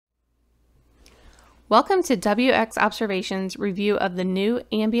Welcome to WX Observations review of the new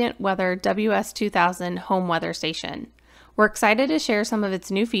Ambient Weather WS-2000 home weather station. We're excited to share some of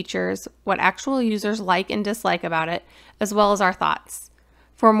its new features, what actual users like and dislike about it, as well as our thoughts.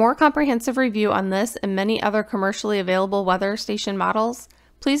 For a more comprehensive review on this and many other commercially available weather station models,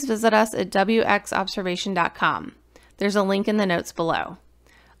 please visit us at wxobservation.com. There's a link in the notes below.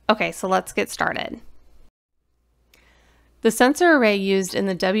 Okay, so let's get started. The sensor array used in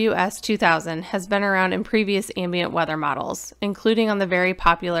the WS-2000 has been around in previous ambient weather models, including on the very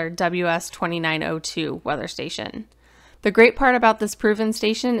popular WS-2902 weather station. The great part about this proven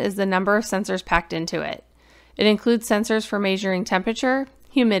station is the number of sensors packed into it. It includes sensors for measuring temperature,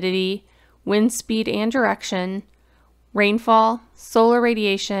 humidity, wind speed and direction, rainfall, solar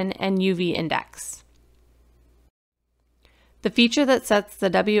radiation, and UV index. The feature that sets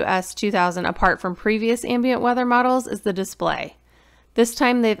the WS-2000 apart from previous ambient weather models is the display. This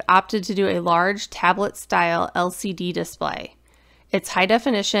time they've opted to do a large tablet-style LCD display. It's high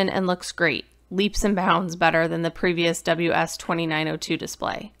definition and looks great, leaps and bounds better than the previous WS-2902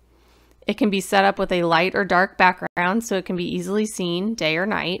 display. It can be set up with a light or dark background so it can be easily seen day or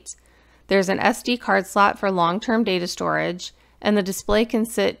night. There's an SD card slot for long-term data storage, and the display can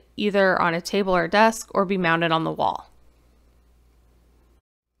sit either on a table or desk or be mounted on the wall.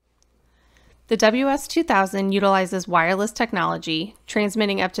 The WS-2000 utilizes wireless technology,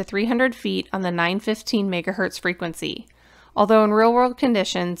 transmitting up to 300 feet on the 915 MHz frequency, although in real-world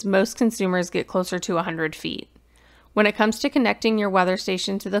conditions, most consumers get closer to 100 feet. When it comes to connecting your weather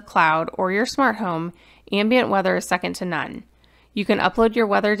station to the cloud or your smart home, Ambient Weather is second to none. You can upload your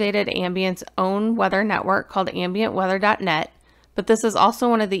weather data to Ambient's own weather network called ambientweather.net, but this is also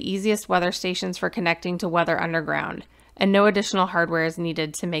one of the easiest weather stations for connecting to Weather Underground, and no additional hardware is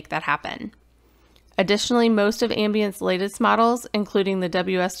needed to make that happen. Additionally, most of Ambient's latest models, including the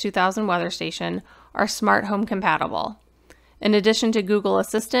WS-2000 weather station, are smart home compatible. In addition to Google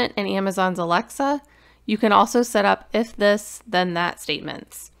Assistant and Amazon's Alexa, you can also set up if this, then that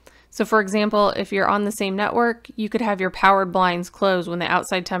statements. So for example, if you're on the same network, you could have your powered blinds closed when the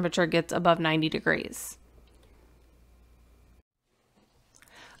outside temperature gets above 90 degrees.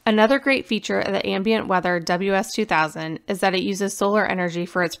 Another great feature of the Ambient Weather WS-2000 is that it uses solar energy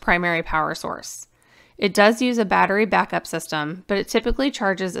for its primary power source. It does use a battery backup system, but it typically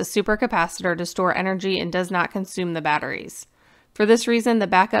charges a supercapacitor to store energy and does not consume the batteries. For this reason, the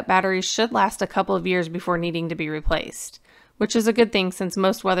backup batteries should last a couple of years before needing to be replaced, which is a good thing since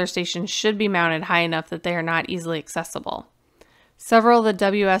most weather stations should be mounted high enough that they are not easily accessible. Several of the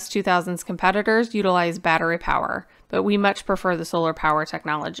WS-2000's competitors utilize battery power, but we much prefer the solar power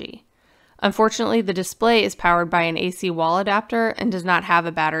technology. Unfortunately, the display is powered by an AC wall adapter and does not have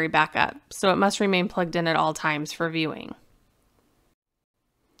a battery backup, so it must remain plugged in at all times for viewing.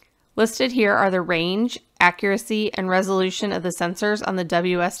 Listed here are the range, accuracy, and resolution of the sensors on the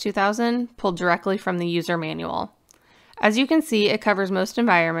WS-2000 pulled directly from the user manual. As you can see, it covers most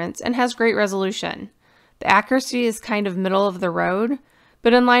environments and has great resolution. The accuracy is kind of middle of the road,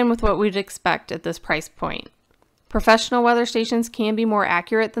 but in line with what we'd expect at this price point. Professional weather stations can be more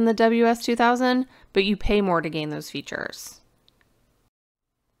accurate than the WS-2000, but you pay more to gain those features.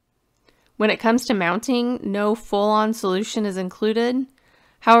 When it comes to mounting, no full-on solution is included.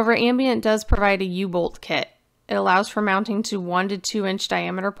 However, Ambient does provide a U-bolt kit. It allows for mounting to 1 to 2 inch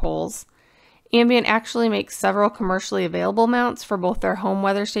diameter poles. Ambient actually makes several commercially available mounts for both their home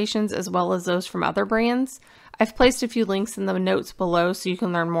weather stations as well as those from other brands. I've placed a few links in the notes below so you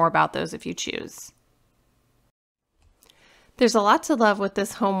can learn more about those if you choose. There's a lot to love with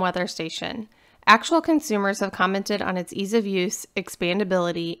this home weather station. Actual consumers have commented on its ease of use,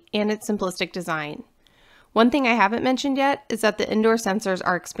 expandability, and its simplistic design. One thing I haven't mentioned yet is that the indoor sensors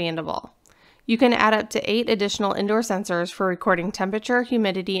are expandable. You can add up to 8 additional indoor sensors for recording temperature,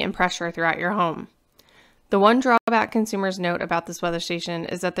 humidity, and pressure throughout your home. The one drawback consumers note about this weather station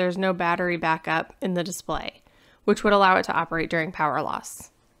is that there's no battery backup in the display, which would allow it to operate during power loss.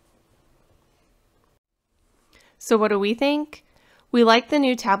 So what do we think? We like the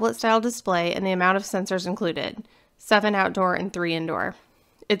new tablet-style display and the amount of sensors included, 7 outdoor and 3 indoor.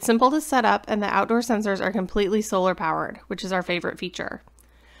 It's simple to set up and the outdoor sensors are completely solar powered, which is our favorite feature.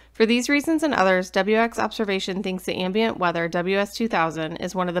 For these reasons and others, WX Observation thinks the Ambient Weather WS-2000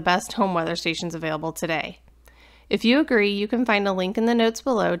 is one of the best home weather stations available today. If you agree, you can find a link in the notes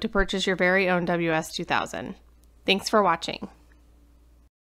below to purchase your very own WS-2000. Thanks for watching.